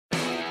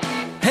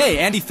Hey,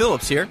 Andy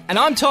Phillips here. And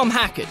I'm Tom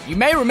Hackett. You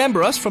may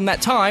remember us from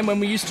that time when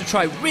we used to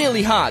try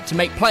really hard to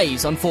make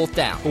plays on fourth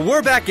down. Well,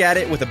 we're back at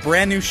it with a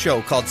brand new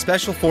show called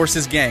Special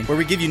Forces Gang, where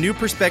we give you new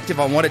perspective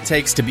on what it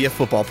takes to be a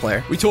football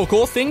player. We talk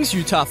all things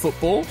Utah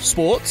football,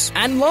 sports,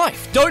 and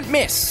life. Don't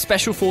miss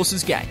Special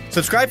Forces Gang.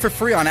 Subscribe for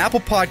free on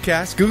Apple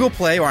Podcasts, Google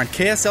Play, or on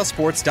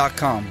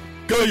KSLSports.com.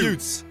 Go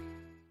Utes!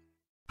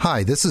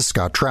 Hi, this is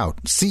Scott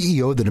Trout,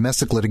 CEO of the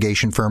domestic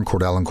litigation firm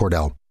Cordell &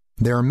 Cordell.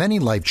 There are many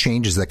life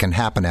changes that can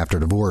happen after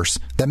divorce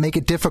that make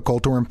it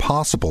difficult or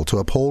impossible to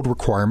uphold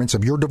requirements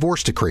of your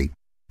divorce decree.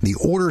 The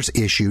orders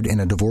issued in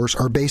a divorce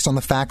are based on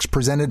the facts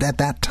presented at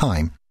that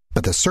time,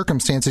 but the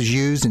circumstances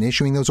used in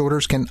issuing those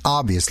orders can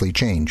obviously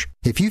change.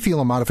 If you feel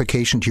a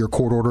modification to your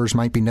court orders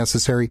might be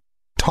necessary,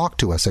 talk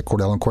to us at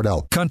Cordell &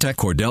 Cordell. Contact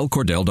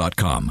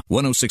CordellCordell.com,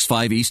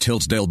 1065 East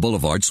Hillsdale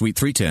Boulevard, Suite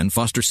 310,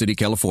 Foster City,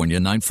 California,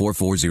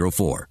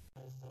 94404.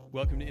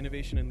 Welcome to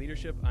Innovation and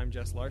Leadership. I'm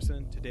Jess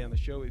Larson. Today on the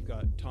show, we've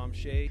got Tom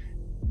Shea.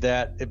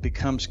 That it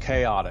becomes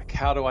chaotic.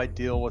 How do I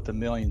deal with a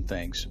million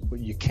things? Well,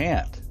 you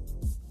can't.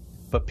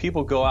 But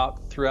people go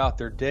out throughout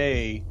their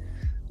day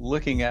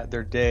looking at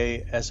their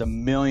day as a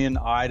million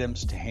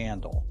items to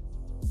handle.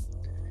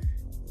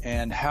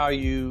 And how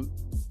you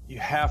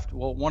have to,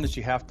 well, one is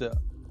you have to,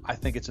 I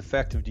think it's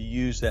effective to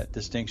use that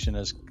distinction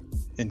as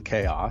in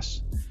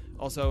chaos.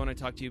 Also, I want to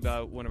talk to you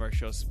about one of our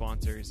show's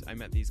sponsors. I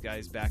met these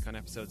guys back on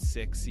episode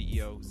 6.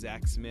 CEO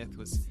Zach Smith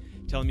was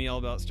telling me all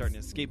about starting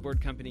a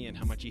skateboard company and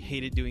how much he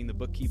hated doing the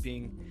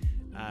bookkeeping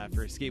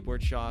for a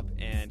skateboard shop,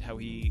 and how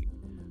he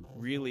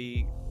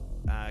really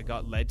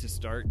got led to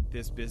start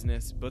this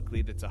business,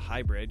 Bookly, that's a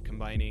hybrid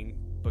combining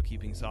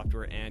bookkeeping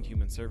software and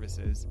human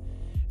services.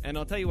 And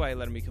I'll tell you why I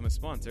let him become a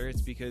sponsor.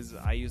 It's because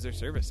I use their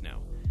service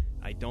now.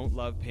 I don't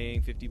love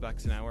paying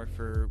 $50 an hour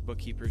for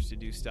bookkeepers to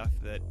do stuff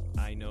that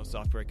I know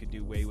software could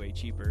do way, way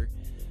cheaper.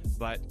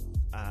 But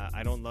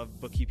I don't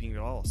love bookkeeping at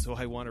all. So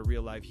I want a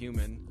real live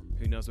human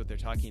who knows what they're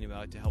talking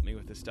about to help me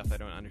with the stuff I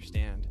don't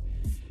understand.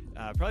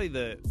 Probably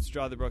the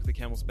straw that broke the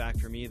camel's back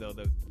for me, though,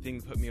 the thing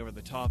that put me over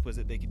the top was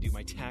that they could do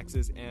my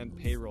taxes and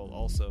payroll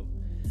also.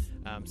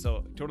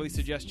 So totally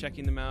suggest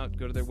checking them out.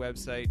 Go to their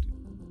website,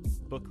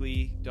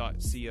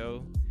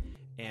 bookly.co,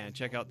 and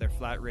check out their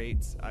flat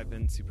rates. I've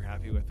been super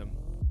happy with them.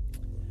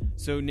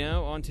 So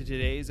now on to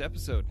today's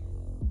episode.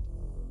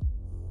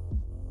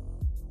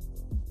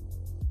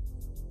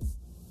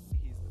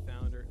 He's the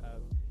founder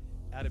of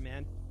I'm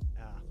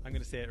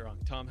going to say it wrong.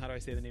 Tom, how do I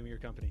say the name of your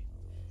company?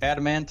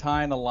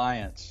 Adamantine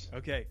Alliance.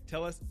 Okay,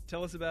 tell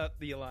us about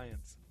the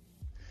alliance.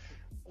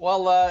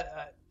 Well,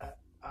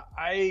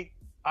 I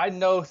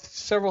know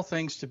several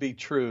things to be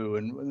true,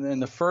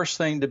 and the first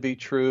thing to be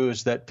true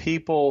is that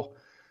people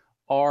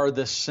are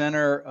the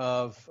center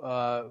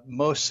of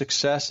most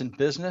success in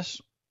business.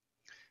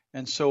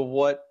 And so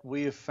what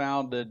we have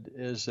founded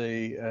is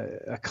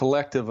a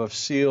collective of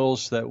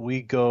SEALs that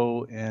we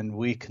go and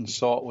we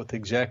consult with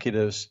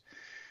executives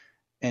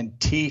and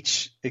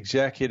teach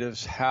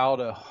executives how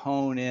to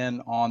hone in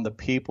on the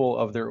people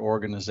of their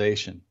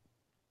organization.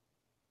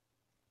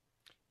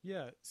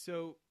 Yeah,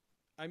 so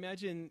I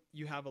imagine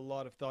you have a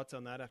lot of thoughts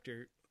on that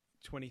after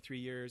 23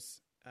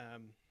 years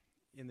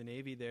in the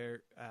Navy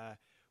there.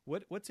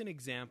 What's an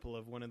example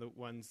of one of the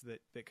ones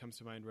that comes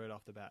to mind right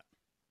off the bat?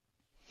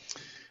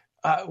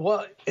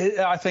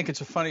 I think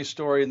it's a funny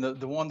story, and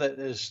the one that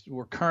is,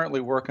 we're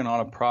currently working on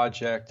a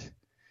project,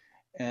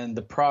 and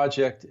the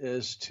project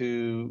is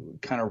to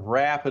kind of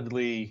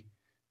rapidly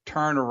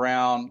turn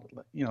around,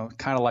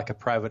 kind of like a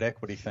private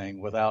equity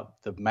thing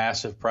without the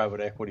massive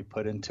private equity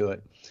put into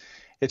it.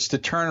 It's to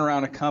turn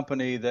around a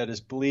company that is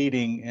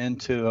bleeding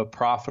into a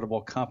profitable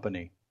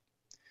company.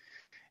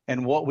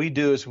 And what we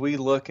do is we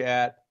look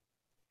at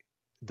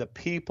the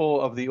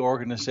people of the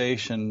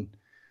organization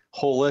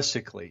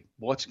holistically.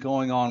 What's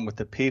going on with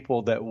the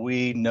people that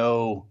we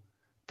know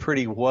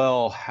pretty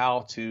well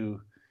how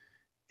to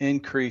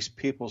increase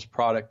people's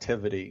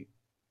productivity.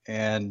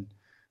 And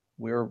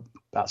we're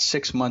about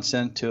 6 months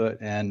into it,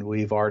 and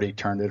we've already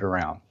turned it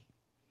around.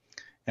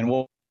 And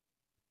what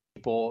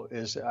people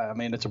is,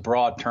 it's a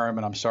broad term,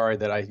 and I'm sorry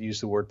that I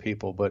use the word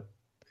people, but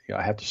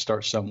I have to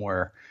start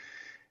somewhere.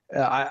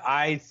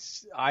 I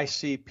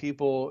see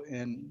people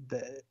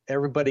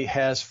everybody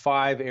has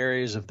 5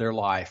 areas of their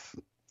life.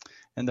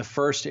 And the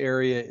first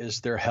area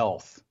is their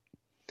health,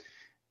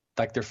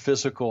 like their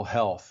physical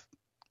health.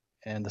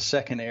 And the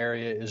second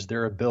area is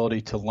their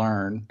ability to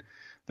learn.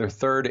 Their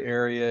third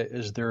area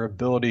is their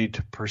ability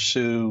to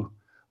pursue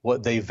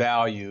what they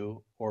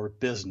value or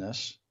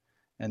business.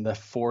 And the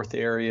fourth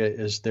area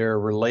is their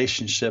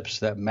relationships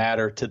that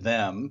matter to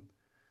them,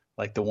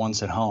 like the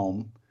ones at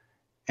home.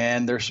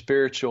 And their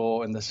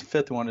spiritual, and the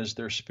fifth one is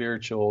their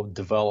spiritual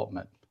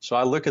development. So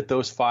I look at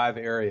those 5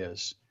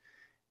 areas,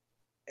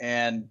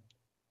 and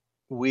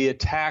we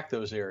attack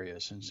those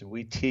areas. And so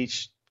we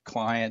teach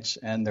clients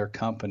and their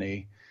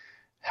company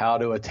how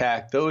to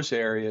attack those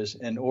areas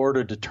in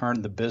order to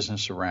turn the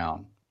business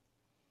around.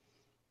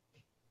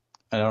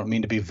 I don't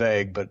mean to be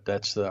vague, but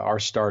that's our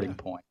starting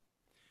point.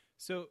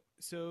 So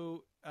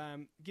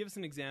give us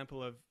an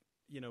example of,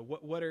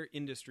 what are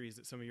industries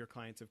that some of your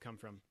clients have come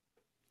from?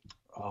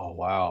 Oh,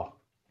 wow.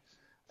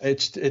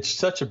 It's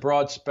such a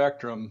broad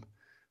spectrum,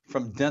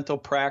 from dental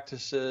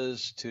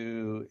practices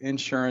to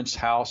insurance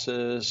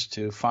houses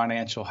to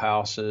financial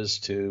houses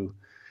to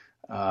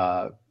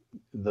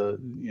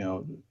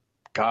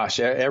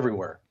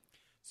everywhere.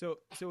 So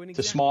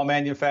to small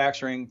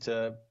manufacturing,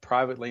 to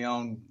privately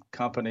owned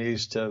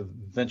companies, to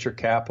venture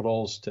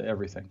capitals, to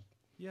everything.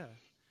 Yeah.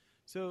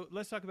 So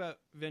let's talk about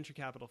venture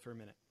capital for a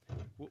minute.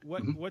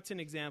 What's an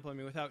example? I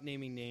mean, without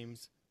naming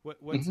names,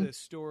 what's a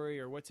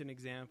story or what's an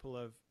example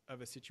of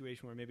a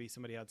situation where maybe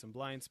somebody had some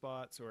blind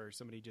spots or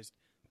somebody just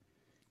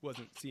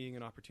wasn't seeing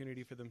an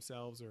opportunity for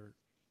themselves, or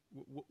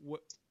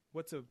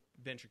what's a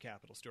venture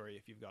capital story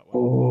if you've got one?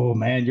 Oh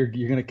man, you're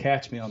going to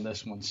catch me on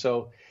this one.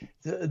 So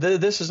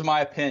this is my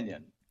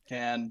opinion,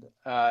 and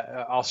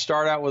I'll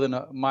start out with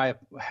my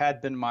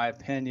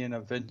opinion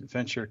of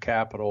venture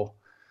capital.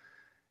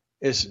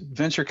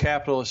 Venture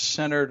capital is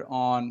centered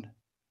on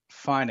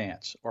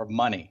finance or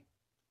money,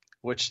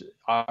 which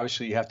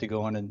obviously you have to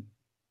go in and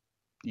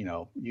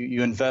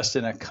you invest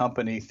in a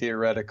company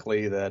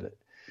theoretically that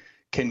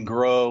can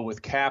grow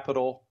with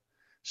capital.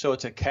 So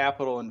it's a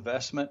capital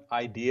investment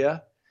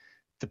idea.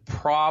 The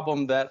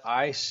problem that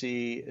I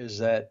see is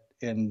that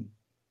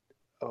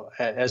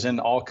as in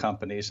all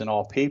companies and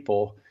all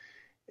people,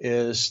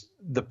 is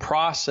the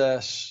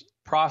processes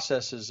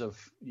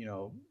of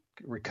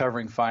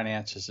recovering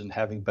finances and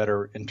having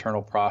better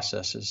internal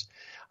processes,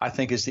 I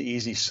think, is the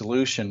easy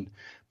solution.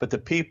 But the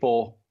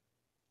people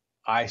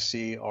I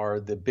see are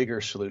the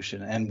bigger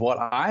solution. And what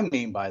I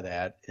mean by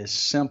that is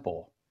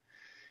simple.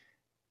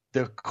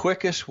 The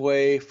quickest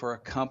way for a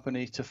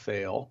company to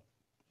fail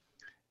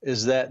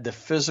is that the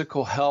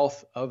physical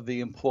health of the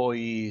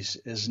employees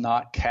is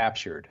not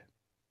captured.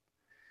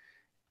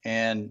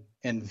 And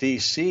in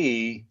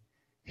VC,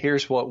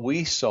 here's what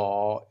we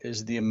saw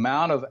is the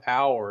amount of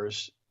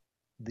hours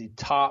the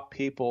top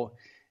people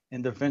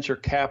in the venture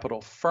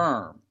capital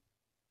firm,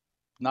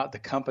 not the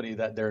company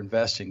that they're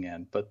investing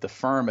in, but the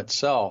firm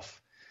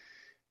itself,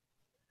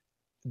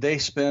 they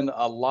spend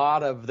a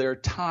lot of their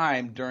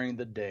time during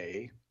the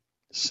day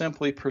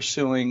simply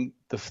pursuing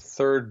the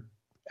third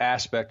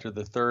aspect, or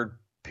the third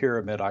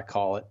pyramid, I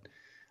call it,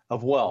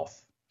 of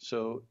wealth.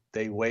 So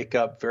they wake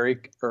up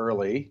very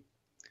early.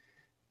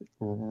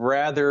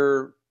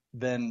 Rather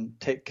than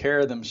take care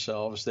of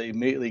themselves, they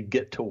immediately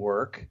get to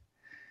work,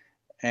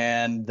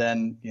 and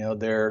then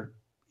they're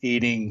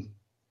eating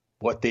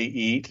what they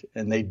eat,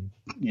 and they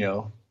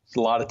a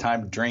lot of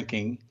time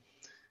drinking,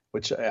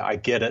 which I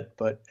get it,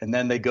 and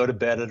then they go to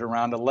bed at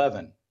around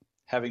 11,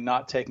 having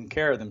not taken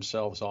care of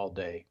themselves all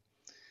day.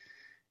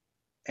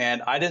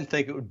 And I didn't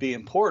think it would be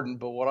important,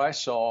 but what I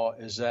saw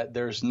is that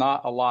there's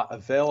not a lot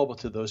available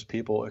to those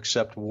people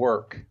except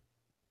work.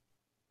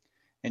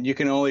 And you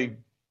can only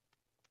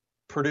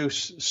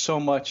produce so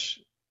much,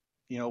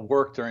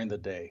 work during the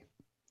day.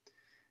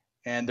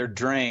 And they're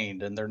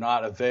drained, and they're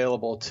not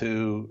available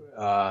to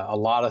a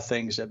lot of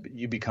things that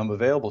you become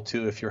available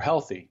to if you're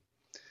healthy.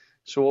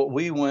 So what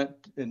we went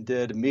and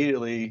did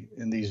immediately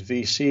in these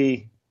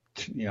VC,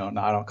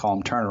 I don't call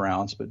them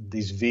turnarounds, but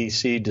these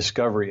VC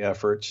discovery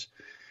efforts,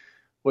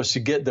 was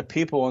to get the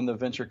people in the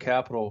venture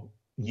capital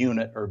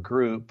unit or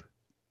group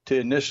to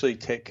initially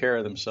take care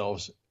of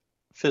themselves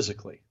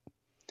physically.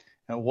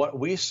 And what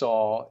we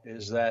saw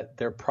is that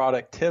their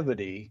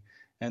productivity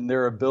and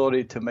their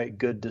ability to make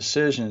good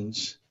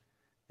decisions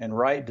and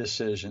right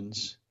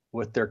decisions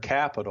with their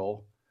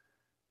capital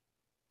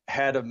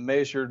had a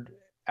measured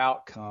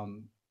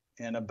outcome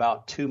in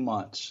about 2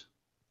 months,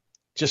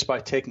 just by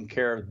taking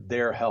care of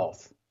their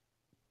health.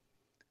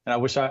 And I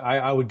wish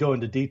I would go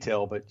into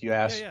detail, but you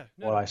asked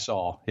what I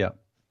saw. Yeah.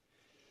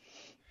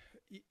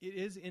 It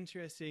is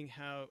interesting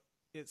how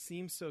it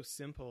seems so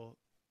simple,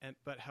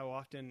 but how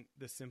often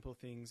the simple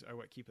things are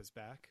what keep us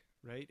back,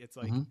 right? It's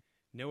like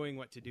knowing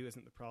what to do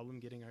isn't the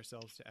problem. Getting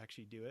ourselves to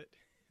actually do it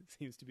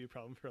seems to be a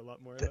problem for a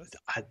lot more of us.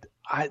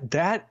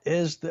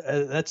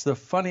 That's the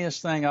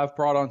funniest thing. I've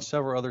brought on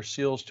several other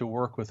SEALs to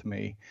work with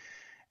me,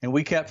 and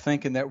we kept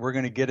thinking that we're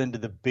going to get into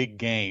the big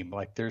game,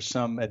 like there's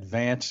some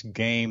advanced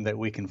game that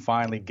we can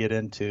finally get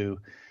into.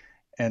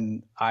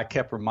 And I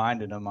kept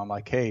reminding them, I'm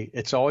like, hey,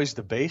 it's always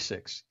the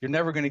basics. You're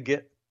never going to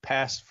get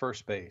past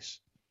first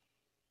base.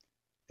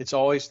 It's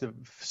always the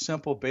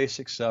simple,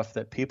 basic stuff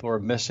that people are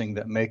missing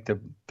that make the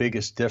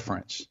biggest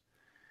difference.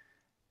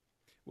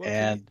 Well,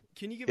 and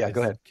can you give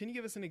go ahead. Can you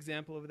give us an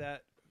example of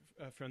that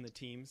from the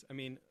teams? I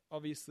mean,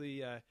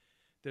 obviously,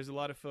 there's a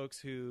lot of folks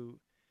who,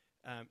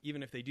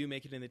 even if they do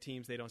make it in the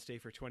teams, they don't stay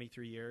for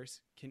 23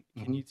 years. Can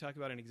you talk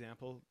about an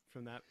example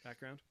from that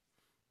background?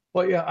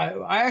 Well, yeah,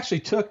 I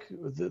actually took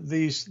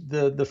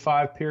the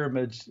 5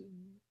 pyramids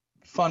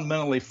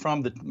fundamentally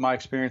from my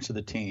experience of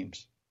the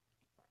teams,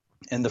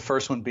 and the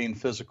first one being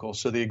physical.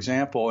 So the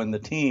example in the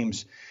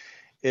teams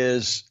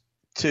is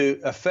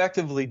to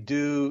effectively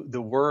do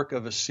the work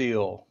of a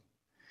SEAL,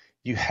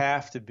 you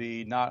have to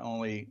be not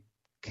only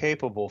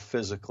capable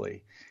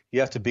physically,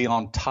 you have to be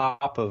on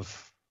top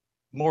of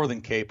more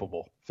than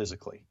capable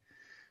physically.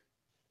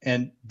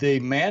 And they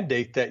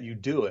mandate that you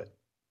do it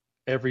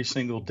every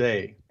single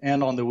day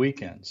and on the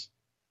weekends,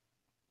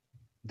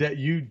 that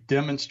you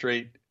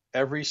demonstrate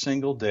every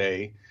single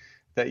day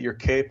that you're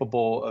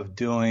capable of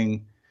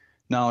doing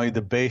not only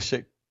the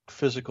basic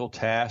physical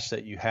tasks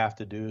that you have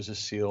to do as a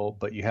SEAL,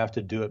 but you have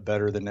to do it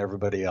better than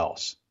everybody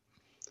else.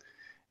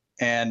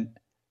 And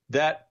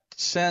that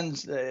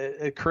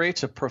it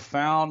creates a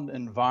profound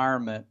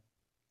environment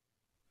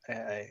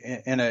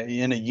in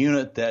a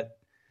unit that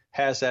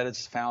has at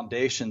its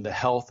foundation the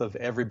health of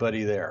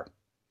everybody there.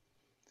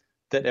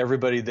 That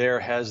everybody there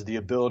has the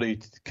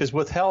ability, because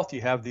with health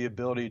you have the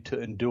ability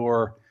to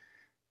endure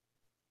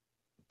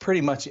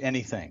pretty much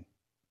anything,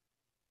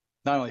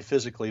 not only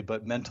physically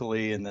but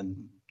mentally, and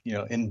then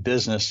in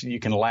business you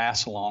can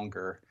last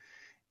longer,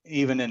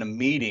 even in a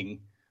meeting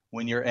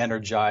when you're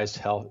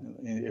energized,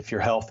 if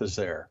your health is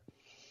there.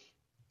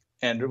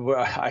 And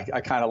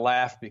I kind of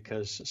laugh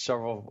because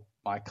several of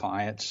my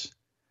clients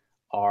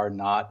are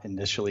not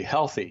initially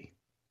healthy,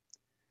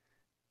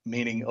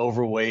 meaning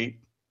overweight,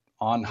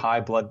 on high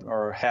blood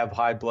or have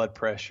high blood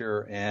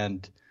pressure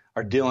and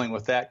are dealing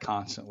with that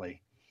constantly.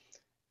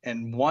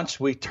 And once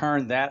we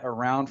turn that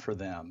around for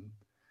them,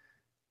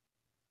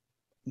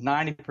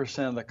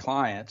 90% of the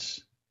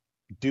clients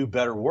do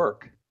better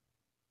work.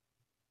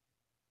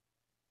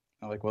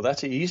 I'm like, well,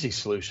 that's an easy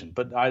solution,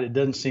 but it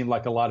doesn't seem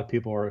like a lot of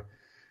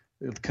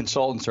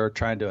consultants are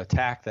trying to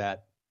attack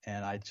that.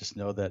 And I just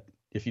know that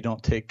if you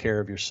don't take care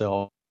of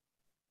yourself,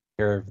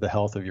 care of the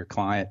health of your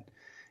client,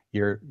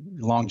 your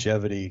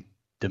longevity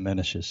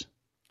diminishes.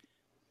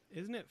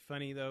 Isn't it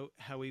funny, though,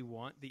 how we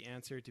want the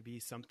answer to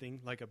be something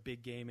like a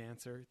big game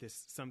answer,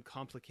 some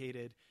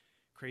complicated,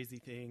 crazy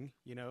thing,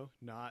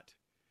 not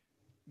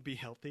be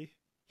healthy,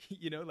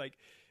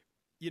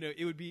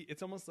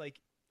 it's almost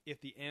like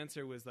if the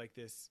answer was like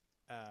this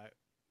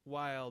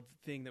wild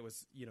thing that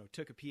was,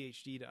 took a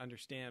PhD to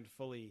understand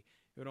fully,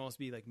 it would almost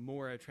be like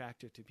more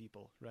attractive to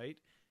people, right?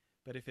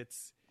 But if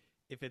it's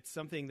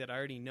something that I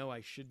already know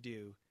I should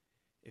do,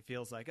 it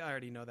feels like I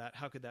already know that.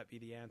 How could that be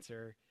the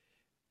answer?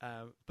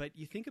 But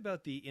you think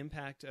about the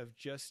impact of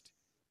just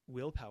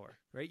willpower,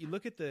 right? You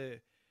look at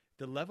the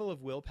level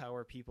of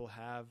willpower people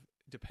have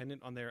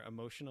dependent on their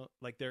emotional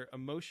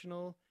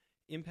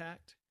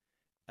impact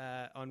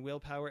on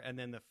willpower, and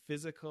then the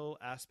physical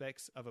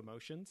aspects of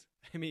emotions.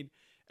 I mean,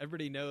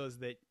 everybody knows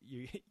that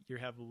you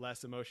have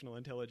less emotional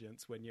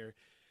intelligence when you're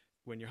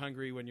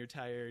hungry, when you're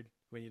tired,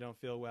 when you don't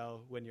feel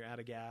well, when you're out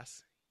of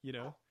gas,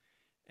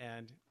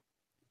 and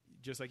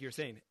just like you're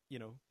saying,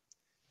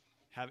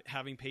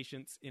 having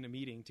patience in a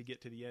meeting to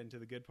get to the end, to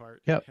the good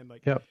part. Yep. And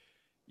yep.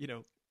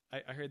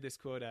 I heard this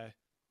quote,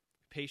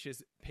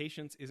 patience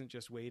isn't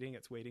just waiting,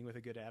 it's waiting with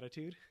a good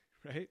attitude,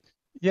 right?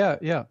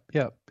 Yeah.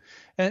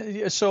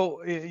 And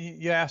so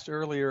you asked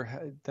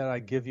earlier that I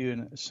give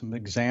you some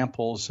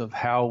examples of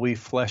how we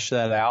flesh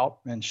that out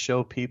and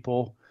show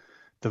people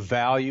the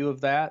value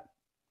of that.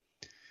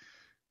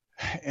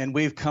 And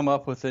we've come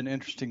up with an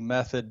interesting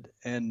method,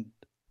 and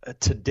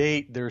to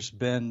date, there's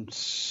been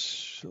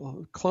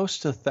close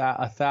to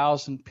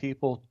 1,000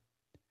 people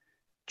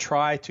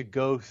try to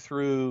go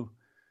through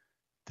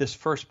this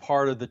first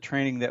part of the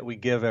training that we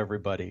give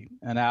everybody.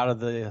 And out of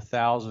the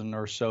 1,000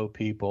 or so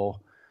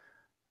people,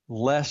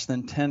 less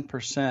than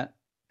 10%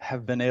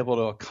 have been able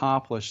to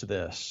accomplish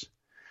this,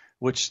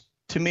 which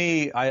to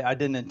me, I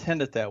didn't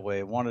intend it that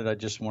way. I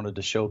just wanted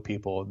to show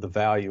people the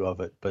value of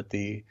it. But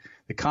the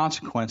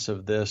consequence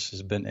of this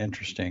has been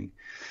interesting.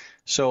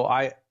 So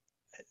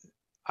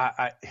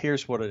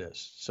here's what it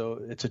is.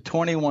 So it's a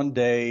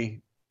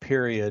 21-day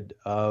period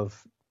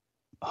of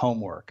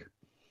homework.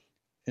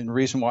 And the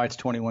reason why it's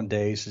 21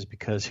 days is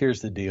because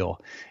here's the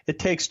deal. It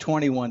takes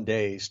 21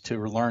 days to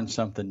learn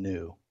something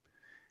new.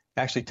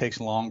 Actually, it takes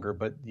longer,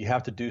 but you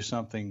have to do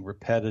something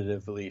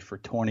repetitively for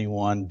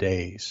 21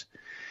 days.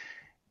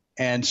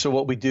 And so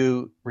what we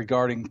do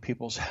regarding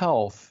people's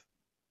health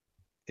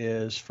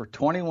is for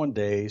 21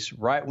 days,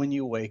 right when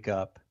you wake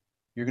up,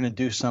 you're going to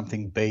do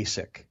something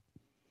basic.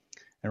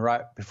 And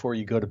right before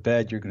you go to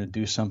bed, you're going to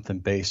do something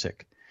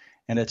basic.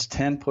 And it's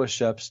 10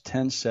 push-ups,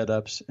 10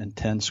 sit-ups, and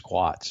 10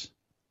 squats.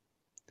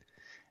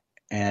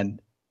 And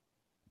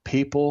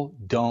people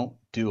don't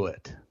do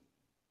it.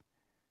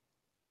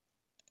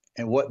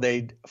 And what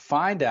they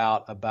find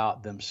out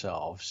about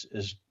themselves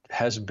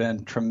has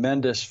been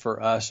tremendous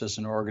for us as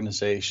an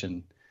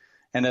organization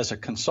and as a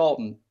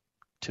consultant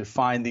to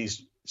find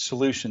these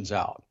solutions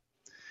out.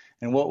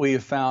 And what we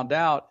have found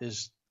out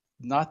is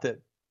not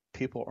that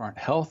people aren't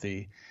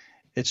healthy,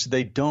 it's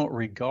they don't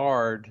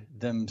regard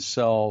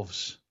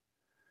themselves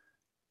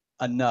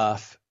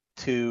enough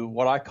to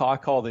what I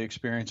call the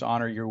experience,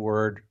 honor your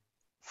word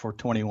for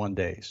 21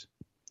 days.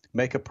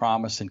 Make a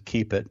promise and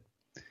keep it.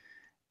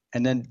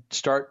 And then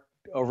start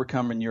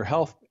overcoming your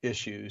health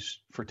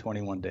issues for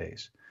 21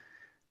 days.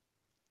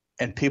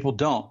 And people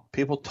don't.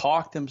 People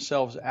talk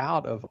themselves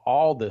out of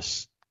all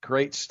this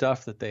great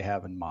stuff that they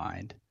have in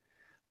mind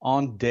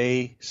on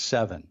day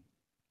 7.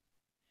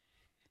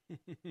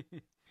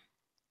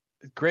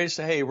 Greatest,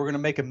 hey, we're going to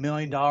make $1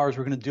 million. We're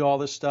going to do all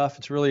this stuff.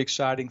 It's really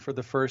exciting for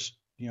the first,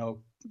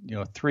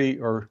 3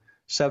 or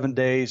 7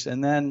 days,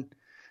 and then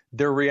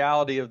their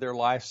reality of their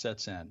life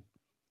sets in.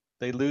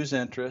 They lose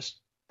interest,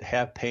 they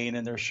have pain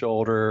in their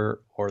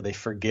shoulder, or they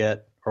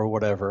forget, or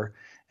whatever,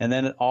 and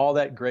then all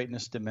that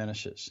greatness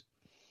diminishes.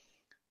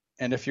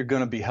 And if you're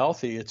going to be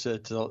healthy,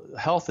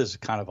 health is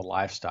kind of a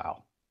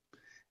lifestyle.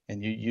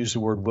 And you use the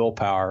word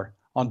willpower.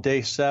 On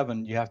day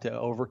 7, you have to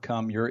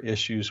overcome your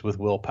issues with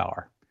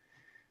willpower.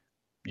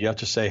 You have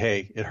to say,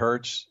 hey, it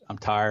hurts. I'm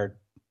tired.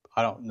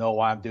 I don't know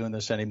why I'm doing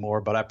this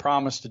anymore, but I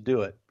promise to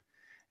do it.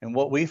 And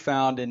what we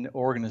found in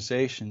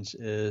organizations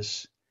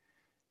is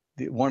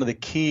one of the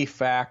key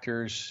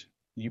factors,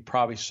 you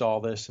probably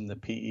saw this in the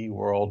PE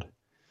world,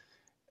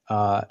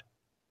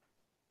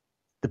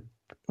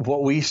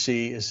 what we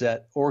see is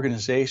that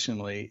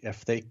organizationally,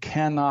 if they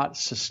cannot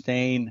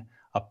sustain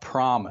a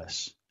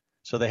promise,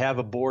 so they have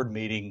a board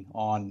meeting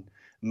on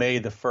May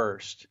the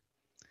 1st,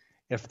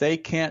 if they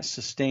can't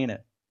sustain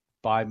it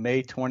by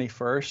May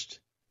 21st,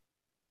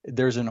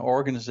 there's an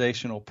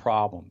organizational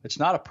problem. It's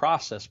not a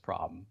process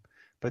problem,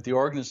 but the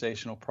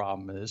organizational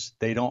problem is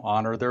they don't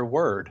honor their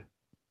word.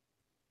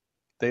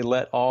 They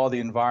let all the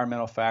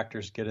environmental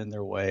factors get in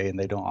their way, and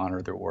they don't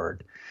honor their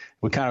word.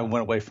 We kind of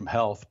went away from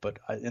health, but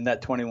in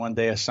that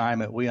 21-day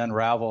assignment, we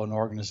unravel an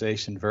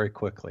organization very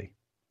quickly.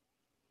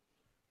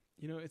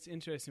 It's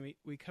interesting.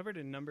 We covered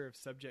a number of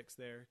subjects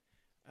there.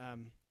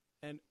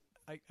 And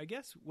I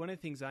guess one of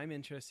the things I'm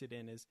interested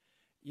in is,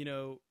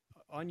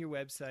 on your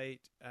website,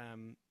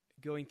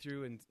 going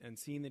through and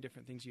seeing the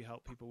different things you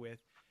help people with,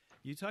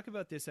 you talk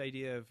about this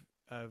idea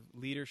of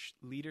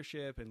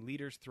leadership and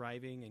leaders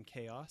thriving in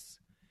chaos.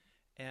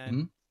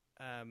 And,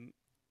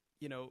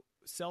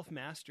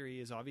 self-mastery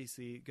is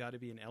obviously got to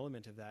be an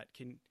element of that.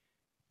 Can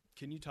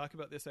you talk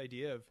about this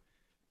idea of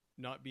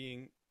not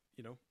being,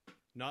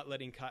 not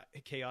letting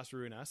chaos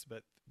ruin us,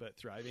 but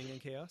thriving in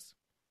chaos?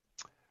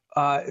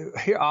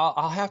 Here,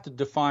 I'll have to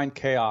define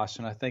chaos,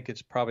 and I think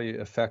it's probably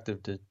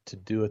effective to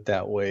do it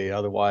that way.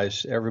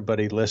 Otherwise,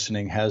 everybody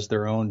listening has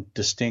their own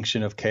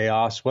distinction of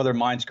chaos, whether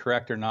mine's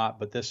correct or not,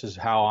 but this is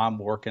how I'm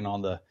working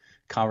on the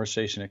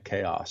conversation of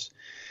chaos.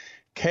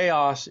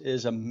 Chaos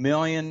is a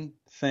million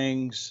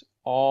things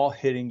all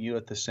hitting you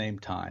at the same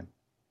time.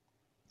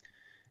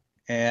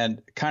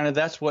 And kind of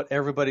that's what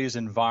everybody's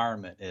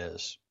environment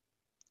is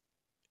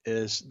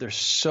there's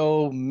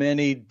so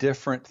many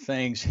different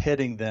things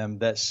hitting them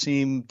that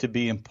seem to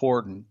be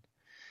important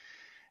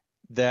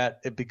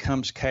that it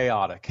becomes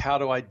chaotic. How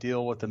do I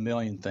deal with a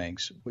million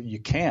things? Well, you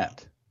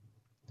can't.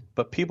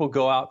 But people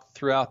go out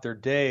throughout their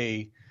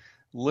day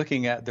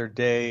looking at their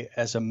day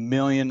as a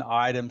million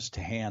items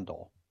to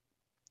handle.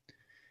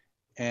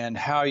 And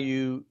how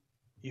you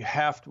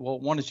have to, well,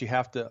 one is you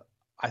have to,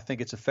 I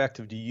think it's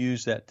effective to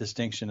use that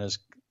distinction as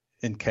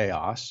in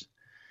chaos.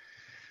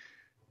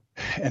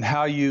 And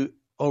how you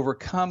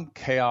overcome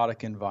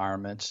chaotic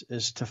environments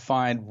is to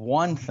find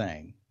one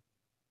thing.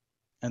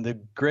 And the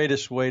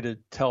greatest way to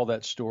tell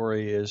that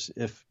story is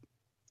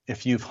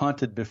if you've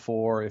hunted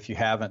before. If you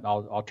haven't,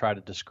 I'll try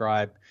to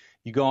describe.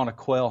 You go on a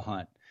quail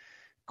hunt.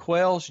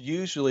 Quails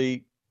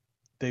usually,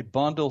 they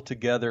bundle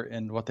together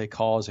in what they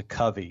call as a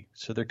covey.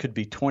 So there could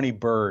be 20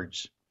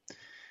 birds.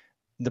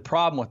 The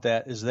problem with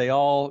that is they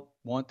all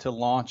want to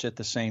launch at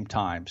the same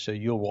time. So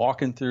you're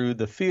walking through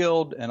the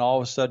field and all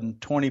of a sudden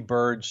 20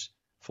 birds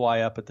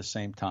fly up at the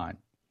same time.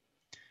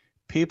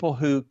 People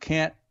who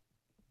can't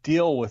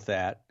deal with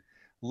that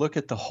look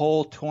at the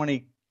whole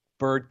 20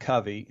 bird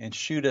covey and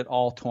shoot at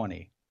all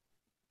 20.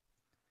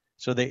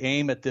 So they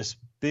aim at this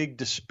big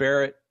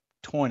disparate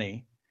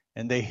 20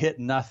 and they hit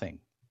nothing.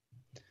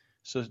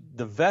 So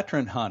the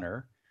veteran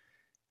hunter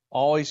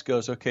always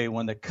goes, okay,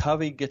 when the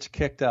covey gets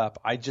kicked up,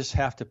 I just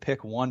have to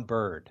pick one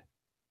bird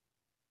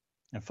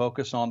and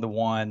focus on the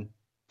one,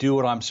 do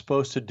what I'm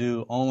supposed to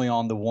do only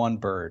on the one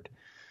bird.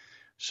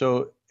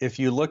 So if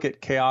you look at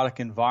chaotic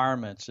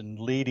environments and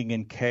leading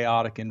in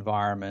chaotic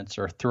environments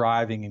or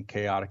thriving in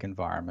chaotic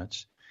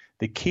environments,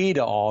 the key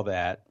to all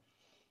that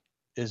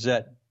is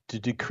that to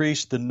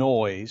decrease the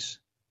noise,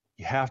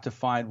 you have to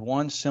find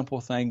one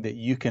simple thing that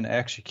you can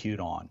execute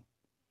on.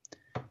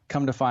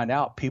 Come to find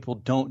out, people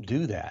don't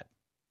do that.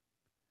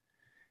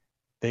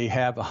 They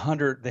have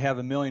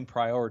a million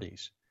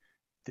priorities.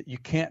 That you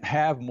can't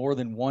have more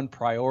than one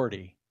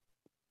priority.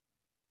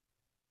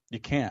 You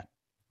can't.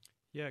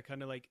 Yeah,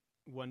 kind of like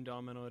one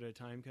domino at a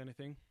time kind of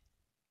thing.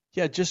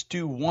 Yeah, just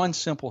do one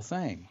simple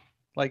thing.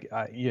 Like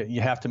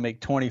you have to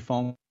make 20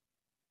 phone.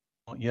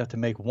 You have to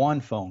make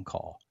one phone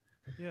call.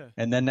 Yeah.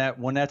 And then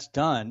when that's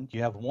done,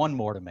 you have one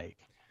more to make.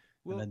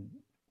 Well, and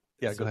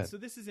then, go ahead. So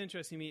this is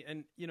interesting to me,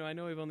 and I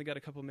know we've only got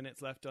a couple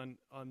minutes left on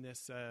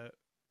this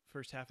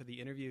first half of the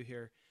interview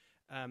here.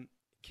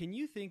 Can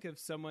you think of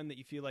someone that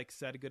you feel like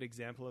set a good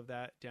example of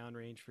that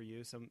downrange for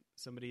you?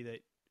 Somebody that,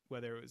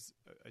 whether it was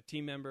a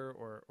team member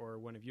or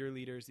one of your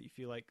leaders that you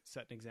feel like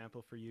set an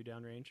example for you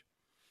downrange?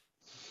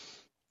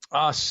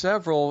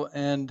 Several,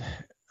 and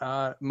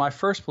my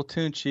first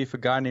platoon chief, a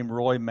guy named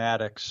Roy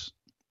Maddox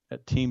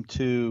at Team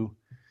 2,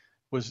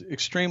 was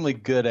extremely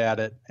good at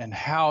it, and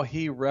how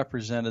he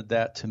represented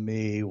that to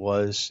me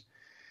was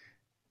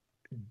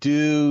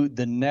do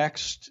the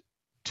next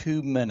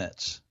 2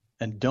 minutes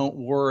and don't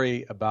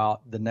worry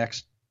about the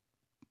next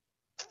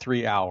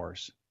 3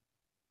 hours.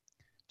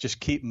 Just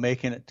keep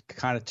making it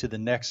kind of to the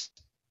next,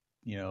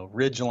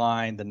 ridge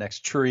line, the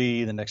next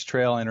tree, the next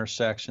trail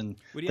intersection,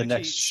 Would he the actually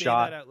next say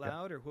shot. that out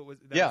loud, or what was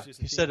that? Yeah, Was just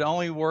a he theme? said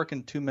only work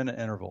in 2-minute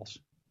intervals.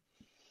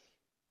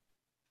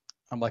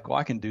 I'm like, well,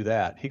 I can do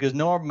that. He goes,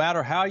 no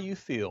matter how you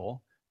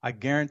feel, I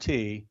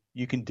guarantee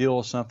you can deal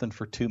with something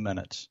for 2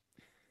 minutes.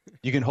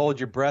 You can hold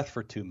your breath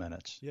for 2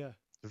 minutes. Yeah.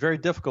 It's very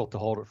difficult to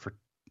hold it for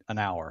an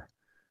hour.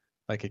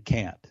 Like it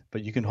can't,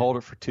 but you can hold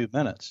it for 2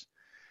 minutes.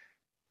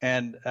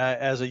 And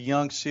as a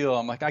young SEAL,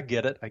 I'm like, I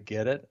get it.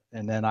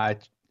 And then I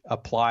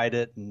applied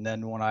it. And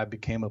then when I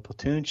became a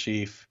platoon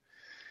chief,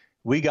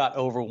 we got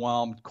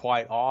overwhelmed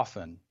quite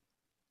often.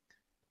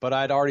 But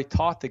I'd already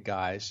taught the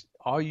guys,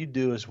 all you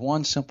do is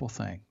one simple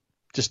thing.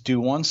 Just do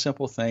one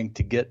simple thing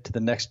to get to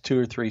the next 2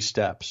 or 3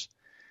 steps.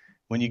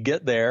 When you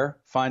get there,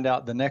 find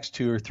out the next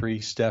 2 or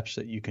 3 steps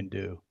that you can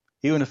do,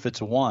 even if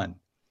it's one.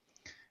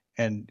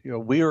 And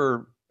we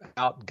were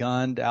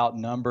outgunned,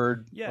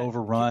 outnumbered,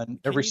 overrun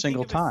every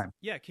single time.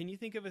 Can you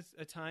think of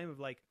a time of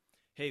like,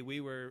 hey,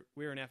 we were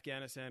in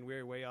Afghanistan, we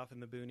were way off in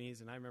the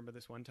boonies, and I remember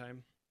this one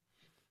time?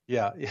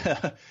 Yeah.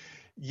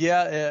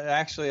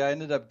 Actually, I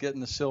ended up getting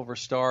the Silver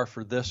Star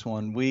for this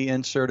one. We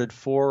inserted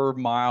 4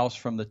 miles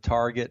from the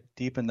target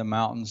deep in the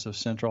mountains of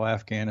central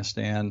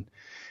Afghanistan,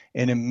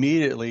 and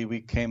immediately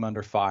we came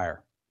under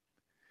fire.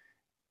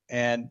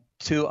 And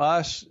to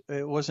us,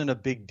 it wasn't a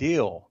big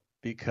deal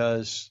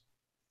because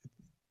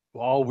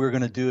all we're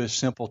going to do is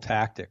simple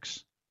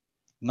tactics,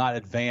 not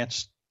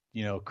advanced,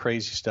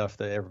 crazy stuff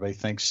that everybody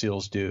thinks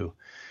SEALs do.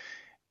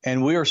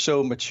 And we were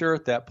so mature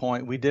at that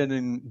point, we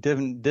didn't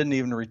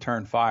even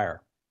return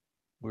fire.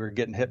 We were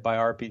getting hit by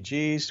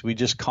RPGs. We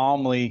just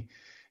calmly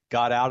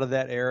got out of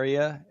that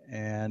area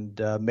and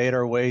made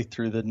our way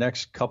through the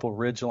next couple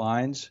ridge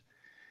lines.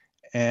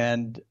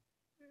 And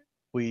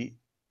we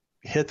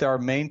hit our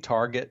main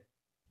target.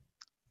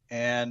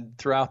 And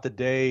throughout the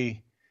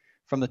day,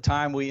 from the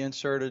time we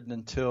inserted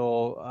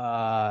until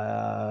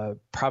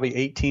probably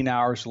 18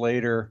 hours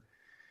later,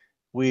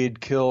 we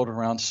had killed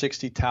around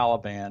 60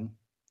 Taliban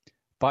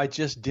by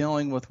just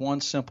dealing with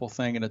one simple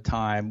thing at a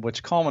time,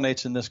 which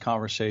culminates in this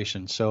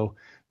conversation. So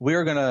we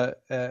were going to,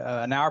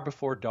 an hour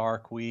before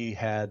dark, we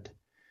had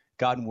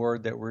gotten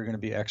word that we were going to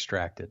be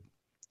extracted.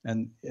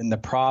 And the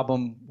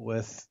problem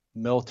with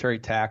military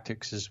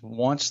tactics is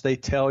once they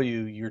tell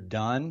you you're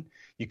done,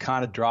 you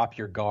kind of drop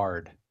your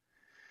guard.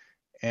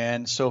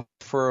 And so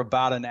for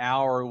about an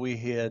hour, we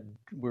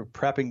were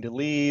prepping to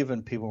leave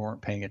and people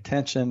weren't paying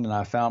attention. And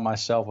I found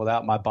myself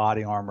without my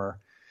body armor,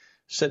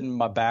 sitting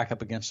my back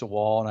up against the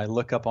wall. And I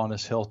look up on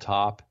this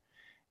hilltop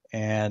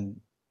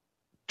and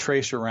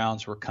tracer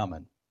rounds were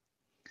coming.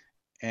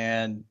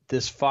 And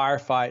this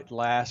firefight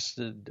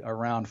lasted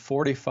around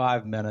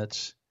 45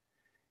 minutes.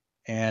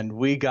 And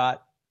they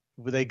got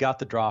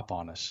the drop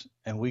on us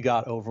and we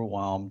got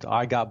overwhelmed.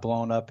 I got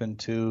blown up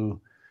into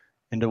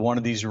one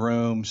of these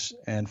rooms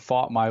and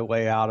fought my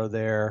way out of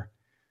there,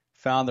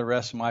 found the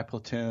rest of my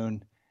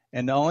platoon.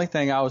 And the only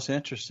thing I was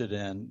interested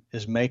in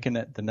is making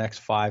it the next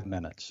 5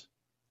 minutes.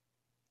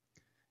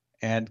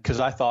 And because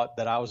I thought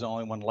that I was the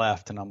only one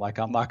left and I'm like,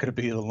 I'm not going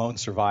to be the lone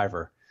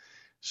survivor.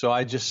 So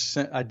I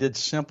did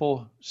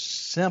simple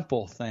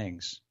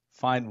things.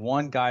 Find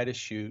one guy to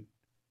shoot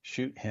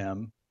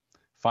him,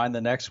 find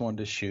the next one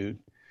to shoot.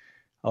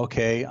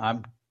 Okay,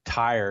 I'm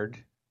tired.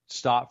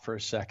 Stop for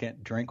a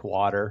second, drink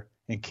water,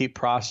 and keep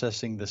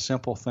processing the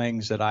simple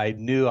things that I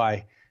knew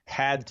I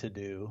had to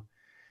do.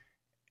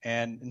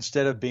 And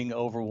instead of being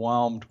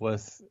overwhelmed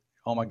with,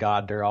 oh my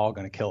God, they're all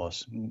going to kill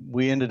us.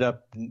 We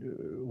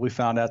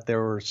found out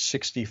there were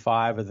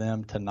 65 of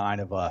them to 9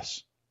 of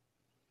us.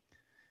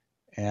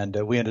 And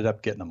we ended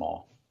up getting them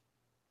all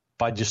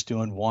by just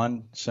doing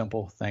one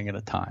simple thing at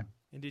a time.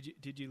 And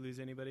did you lose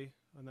anybody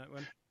on that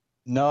one?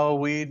 No,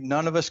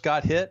 none of us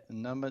got hit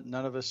and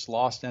none of us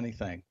lost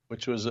anything,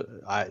 which was,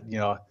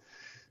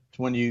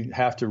 when you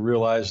have to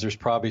realize there's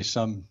probably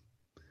some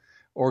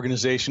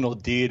organizational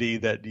deity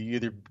that you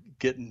either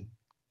get in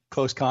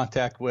close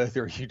contact with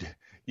or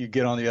you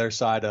get on the other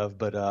side of.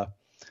 But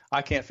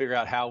I can't figure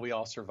out how we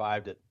all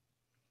survived it,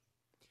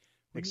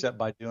 except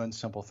by doing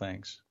simple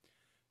things.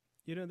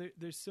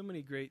 There's so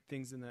many great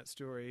things in that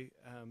story.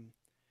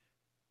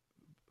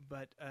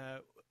 But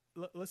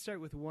let's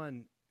start with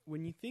one.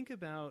 When you think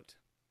about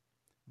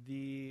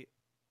the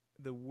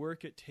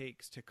work it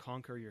takes to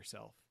conquer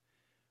yourself,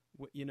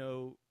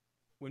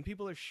 when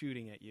people are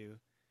shooting at you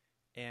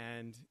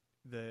and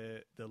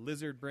the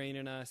lizard brain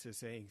in us is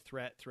saying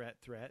threat, threat,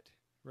 threat,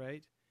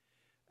 right?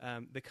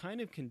 The kind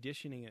of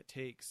conditioning it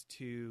takes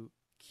to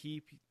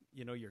keep,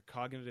 your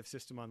cognitive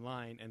system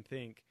online and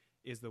think,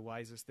 is the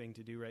wisest thing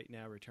to do right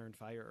now return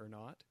fire or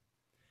not?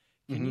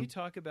 Can you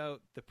talk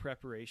about the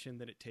preparation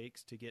that it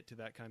takes to get to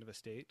that kind of a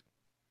state?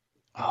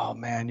 Oh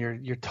man,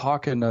 you're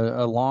talking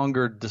a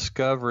longer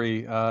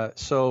discovery.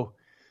 So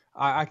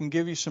I can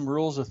give you some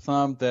rules of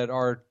thumb that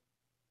are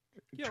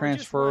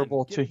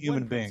transferable to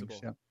human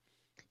beings.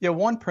 Yeah,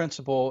 one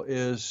principle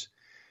is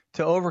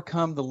to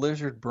overcome the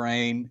lizard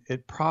brain,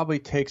 it probably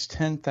takes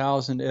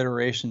 10,000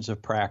 iterations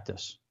of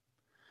practice.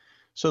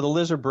 So the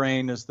lizard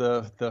brain is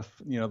the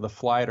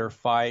flight or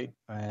fight,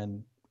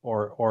 and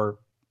or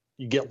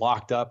you get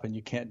locked up and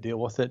you can't deal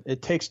with it.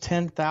 It takes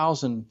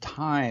 10,000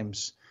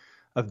 times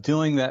of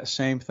doing that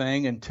same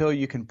thing until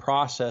you can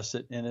process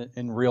it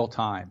in real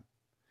time.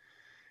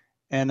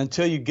 And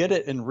until you get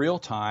it in real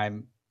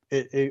time,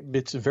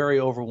 it's very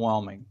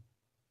overwhelming.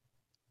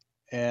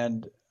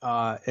 And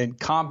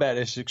combat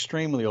is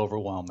extremely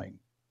overwhelming.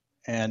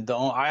 And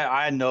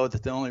I know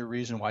that the only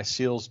reason why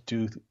SEALs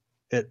do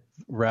it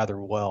rather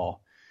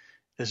well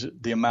is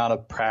the amount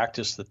of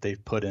practice that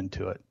they've put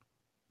into it.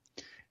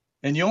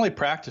 And you only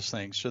practice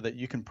things so that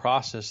you can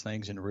process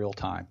things in real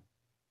time.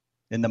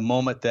 In the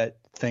moment that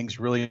things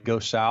really go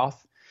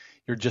south,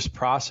 you're just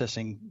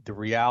processing the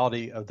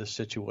reality of the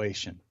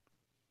situation.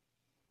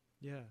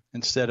 Yeah.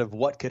 Instead of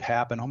what could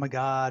happen. Oh my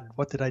God,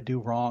 what did I do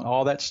wrong?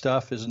 All that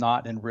stuff is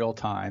not in real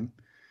time.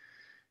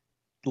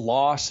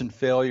 Loss and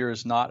failure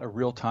is not a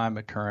real time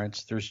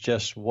occurrence. There's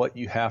just what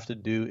you have to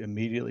do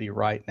immediately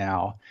right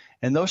now.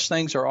 And those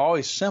things are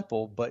always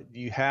simple, but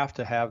you have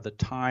to have the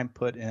time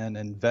put in,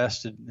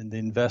 the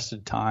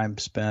invested time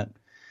spent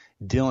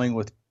dealing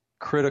with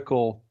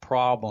critical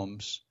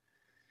problems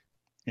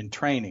in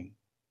training.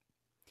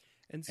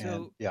 And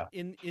so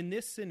in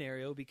this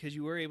scenario, because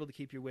you were able to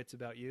keep your wits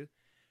about you,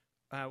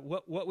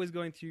 what was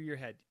going through your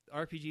head?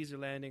 RPGs are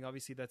landing.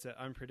 Obviously, that's an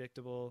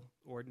unpredictable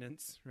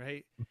ordinance,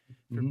 right?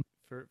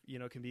 For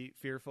can be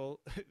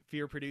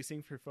fear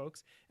producing for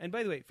folks. And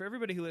by the way, for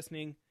everybody who's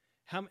listening,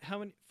 how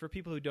many, for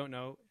people who don't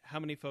know, how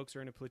many folks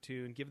are in a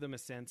platoon? Give them a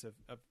sense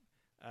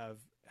of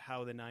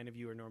how the 9 of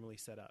you are normally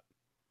set up.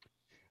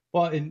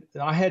 Well,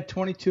 I had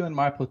 22 in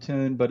my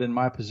platoon, but in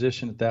my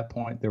position at that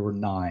point, there were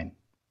 9.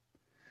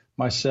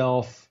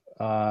 Myself,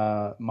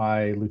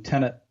 my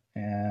lieutenant,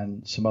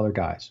 and some other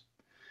guys.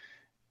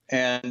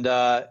 And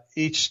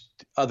each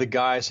of the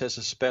guys has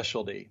a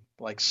specialty,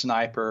 like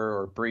sniper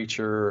or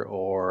breacher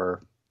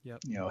or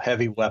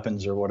heavy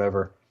weapons or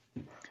whatever.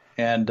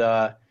 And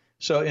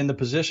so in the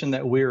position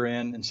that we're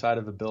in inside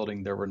of a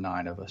building, there were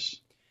 9 of us.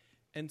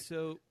 And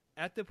so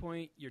at the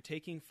point you're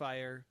taking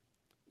fire,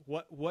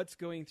 what's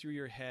going through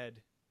your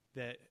head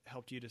that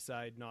helped you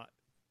decide not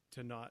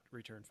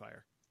return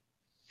fire?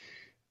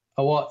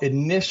 Well,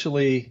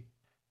 initially,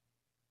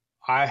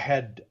 I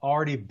had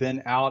already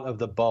been out of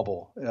the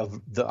bubble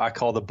I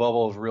call the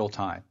bubble of real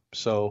time.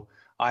 So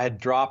I had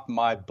dropped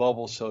my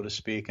bubble, so to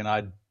speak, and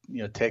I'd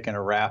taken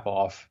a wrap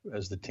off,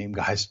 as the team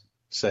guys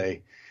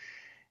say.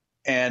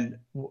 And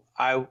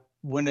I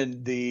went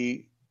in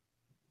the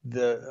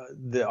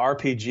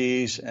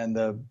RPGs and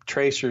the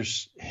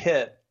tracers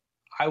hit.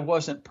 I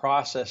wasn't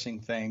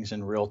processing things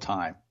in real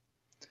time.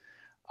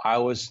 I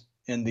was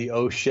in the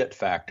oh shit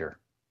factor.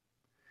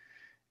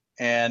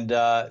 And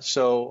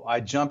so I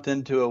jumped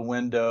into a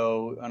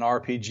window. An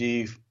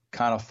RPG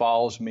kind of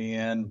follows me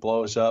in,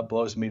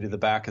 blows me to the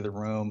back of the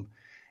room,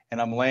 and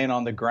I'm laying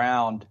on the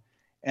ground.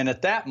 And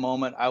at that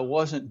moment, I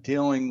wasn't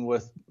dealing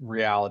with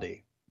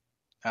reality.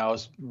 I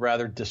was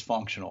rather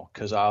dysfunctional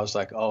because I was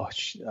like, all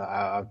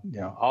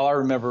I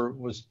remember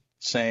was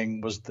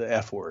saying was the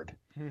F word.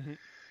 Mm-hmm.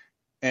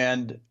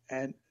 And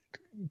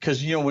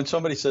because, when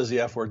somebody says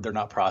the F word, they're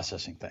not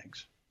processing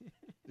things.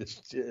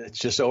 It's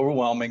just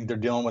overwhelming. They're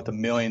dealing with a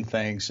million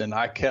things. And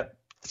I kept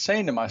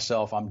saying to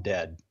myself, I'm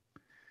dead.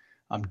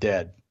 I'm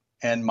dead.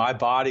 And my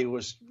body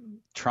was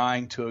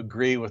trying to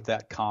agree with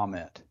that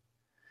comment.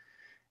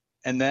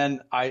 And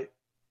then I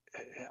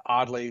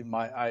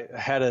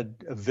had a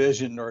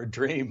vision or a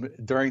dream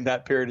during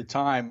that period of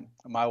time.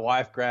 My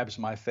wife grabs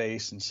my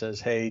face and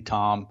says, hey,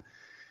 Tom,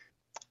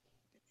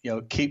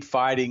 keep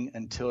fighting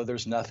until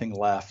there's nothing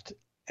left.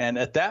 And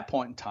at that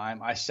point in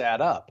time, I sat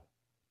up.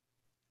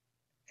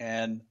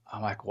 And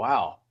I'm like,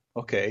 wow,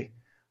 okay,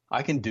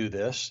 I can do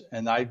this.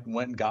 And I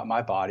went and got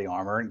my body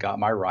armor and got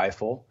my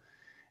rifle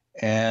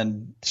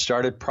and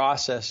started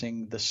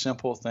processing the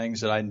simple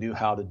things that I knew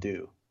how to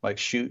do, like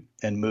shoot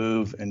and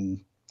move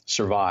and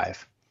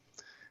survive.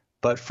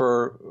 But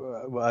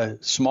for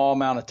a small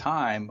amount of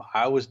time,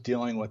 I was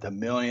dealing with a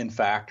million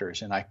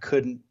factors and I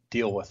couldn't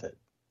deal with it.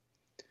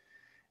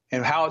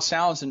 And how it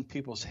sounds in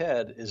people's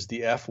head is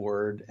the F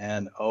word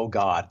and, oh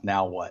God,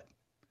 now what?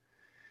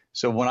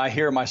 So when I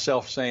hear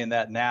myself saying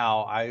that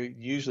now, I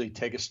usually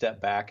take a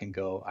step back and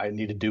go, I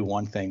need to do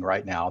one thing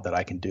right now that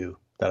I can do,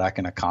 that I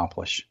can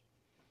accomplish,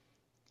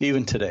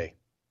 even today.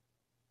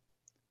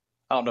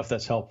 I don't know if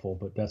that's helpful,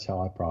 but that's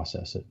how I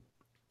process it.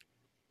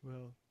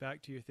 Well,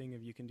 back to your thing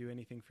of you can do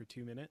anything for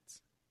 2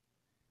 minutes.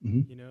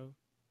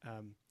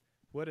 Mm-hmm.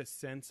 What a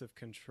sense of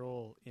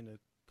control in a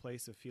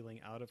place of feeling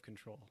out of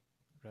control,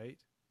 right?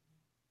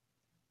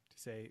 To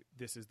say,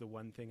 this is the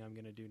one thing I'm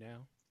going to do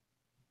now.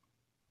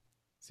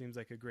 Seems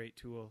like a great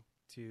tool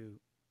to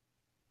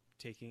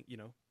taking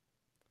charge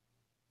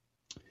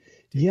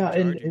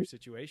of your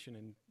situation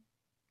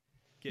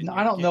and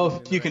I don't know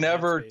if you can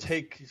ever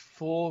take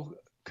full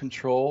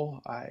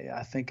control.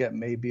 I think that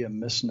may be a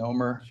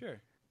misnomer.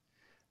 Sure.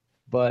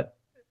 But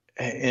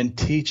in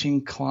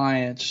teaching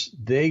clients,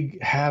 they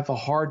have a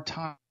hard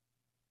time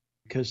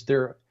because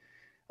they're,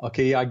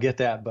 okay, yeah, I get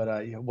that,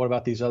 but what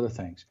about these other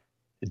things?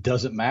 It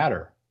doesn't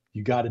matter.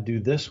 You got to do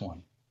this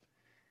one.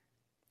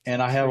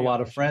 And I have a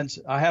lot of friends.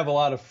 I have a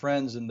lot of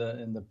friends in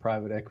the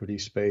private equity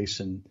space,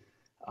 and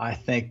I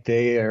think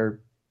they are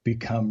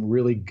become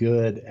really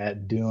good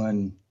at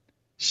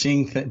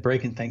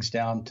breaking things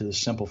down to the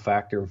simple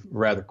factor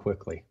rather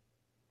quickly.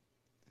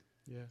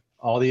 Yeah.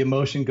 All the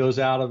emotion goes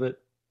out of it.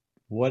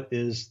 What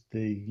is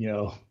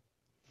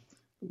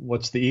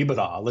what's the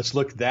EBITDA? Let's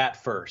look at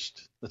that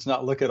first. Let's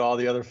not look at all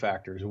the other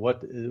factors.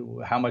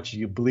 How much are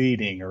you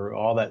bleeding or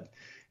all that?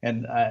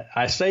 And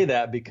I say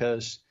that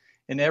because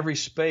in every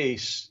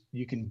space,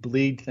 you can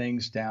bleed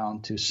things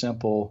down to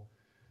simple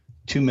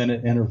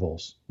 2-minute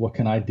intervals. What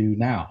can I do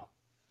now?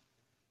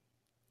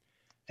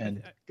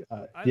 And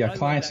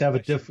clients have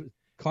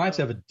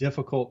a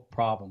difficult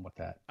problem with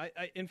that.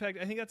 In fact,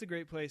 I think that's a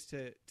great place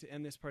to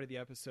end this part of the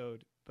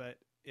episode. But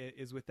it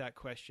is with that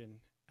question: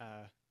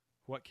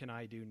 what can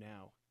I do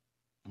now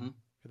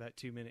for that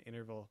 2-minute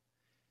interval?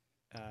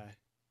 I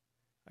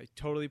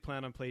totally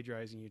plan on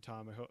plagiarizing you,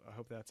 Tom. I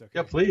hope that's okay.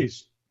 Yeah,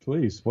 please,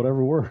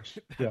 whatever works.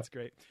 That's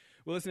great.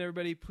 Well, listen,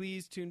 everybody,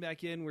 please tune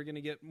back in. We're going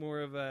to get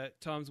more of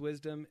Tom's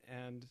wisdom,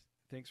 and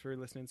thanks for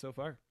listening so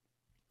far.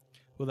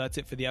 Well, that's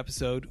it for the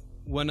episode.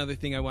 One other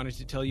thing I wanted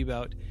to tell you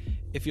about,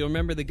 if you'll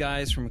remember the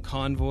guys from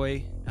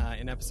Convoy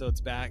in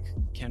episodes back,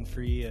 Ken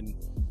Free and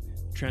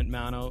Trent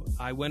Mano,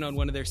 I went on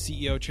one of their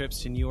CEO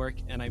trips to New York,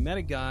 and I met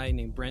a guy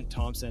named Brent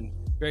Thompson,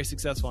 very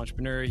successful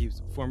entrepreneur. He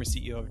was former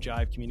CEO of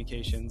Jive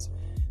Communications,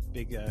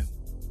 big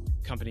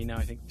company now,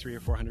 I think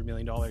 $300 or $400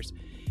 million.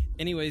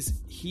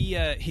 Anyways,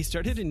 he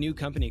started a new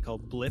company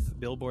called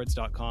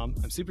BlipBillboards.com.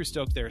 I'm super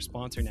stoked they're a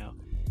sponsor now.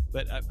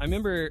 But I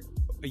remember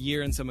a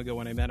year and some ago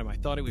when I met him, I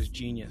thought it was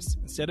genius.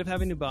 Instead of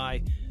having to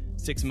buy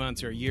 6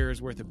 months or a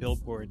year's worth of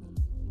billboard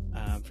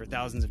for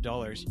thousands of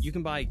dollars, you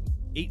can buy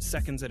 8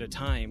 seconds at a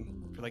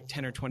time for like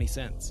 10 or 20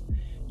 cents.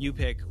 You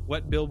pick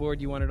what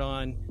billboard you want it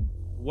on,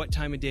 what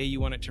time of day you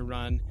want it to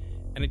run,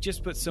 and it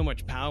just puts so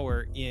much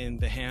power in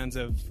the hands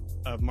of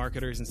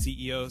marketers and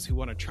CEOs who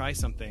want to try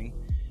something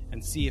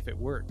and see if it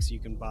works. You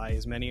can buy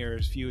as many or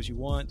as few as you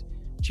want,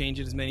 change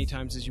it as many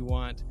times as you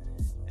want.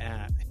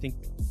 I think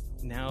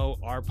now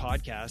our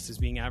podcast is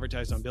being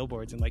advertised on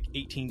billboards in like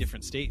 18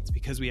 different states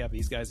because we have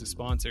these guys as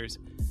sponsors.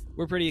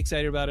 We're pretty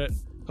excited about it.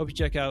 Hope you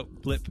check out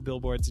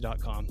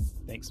blipbillboards.com.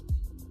 Thanks.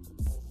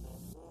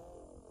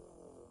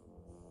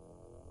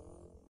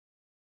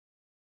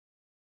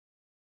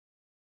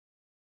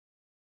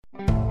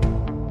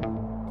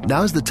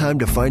 Now's the time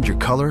to find your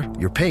color,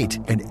 your paint,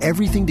 and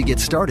everything to get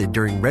started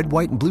during Red,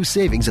 White, and Blue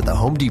savings at the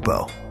Home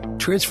Depot.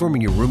 Transforming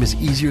your room is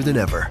easier than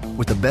ever.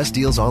 With the best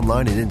deals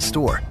online and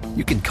in-store,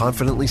 you can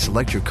confidently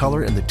select your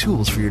color and the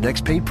tools for your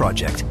next paint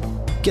project.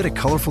 Get a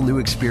colorful new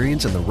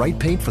experience and the right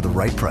paint for the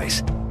right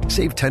price.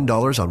 Save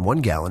 $10 on 1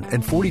 gallon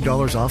and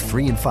 $40 off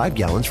 3 and 5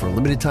 gallons for a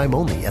limited time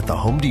only at the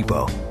Home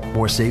Depot.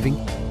 More saving,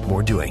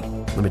 more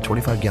doing. Limit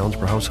 25 gallons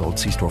per household.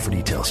 See store for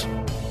details.